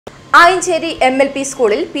Ayinjeri MLP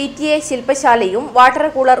സ്കൂളിൽ PTA ശില്പശാലയും water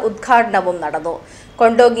cooler ഉദ്ഘാടനവും നടന്നു.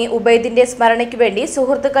 കൊണ്ടോങ്ങി ഉബൈദിന്റെ സ്മരണയ്ക്ക് വേണ്ടി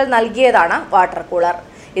സുഹൃത്തുക്കൾ നൽകിയതാണ് വാട്ടർ കൂളർ.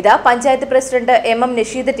 ഇത് panchayat president MM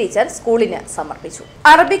Nasheed teacher സ്കൂളിന് സമർപ്പിച്ചു.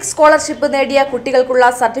 അറബിക് സ്കോളർഷിപ്പ് നേടിയ കുട്ടികൾക്കുള്ള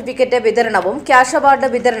സർട്ടിഫിക്കറ്റ് വിതരണവും ക്യാഷ് അവാർഡ്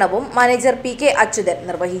വിതരണവും മാനേജർ PK അച്യുതൻ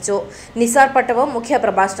നിർവഹിച്ചു. നിസാർ പട്ടവും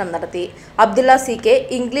മുഖ്യപ്രഭാഷണം നടത്തി. Abdulla CK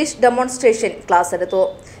English demonstration class എടുത്തു.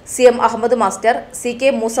 CM Ahmed master,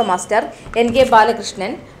 CK Musa master, NK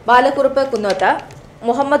Balakrishnan, Balakurup Kunnoth,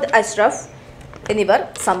 Muhammad Ashraf എന്നിവർ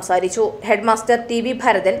സംസാരിച്ചു. ഹെഡ്മാസ്റ്റർ TV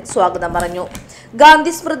ഭരതൻ സ്വാഗതം പറഞ്ഞു.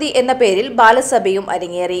 ഗാന്ധി സ്മൃതി എന്ന പേരിൽ ബാലസഭയും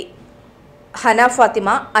അരങ്ങേറി. ഹന ഫാത്തിമ,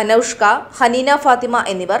 അനൗഷ്ക, ഹനീന ഫാത്തിമ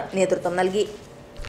എന്നിവർ നേതൃത്വം നൽകി.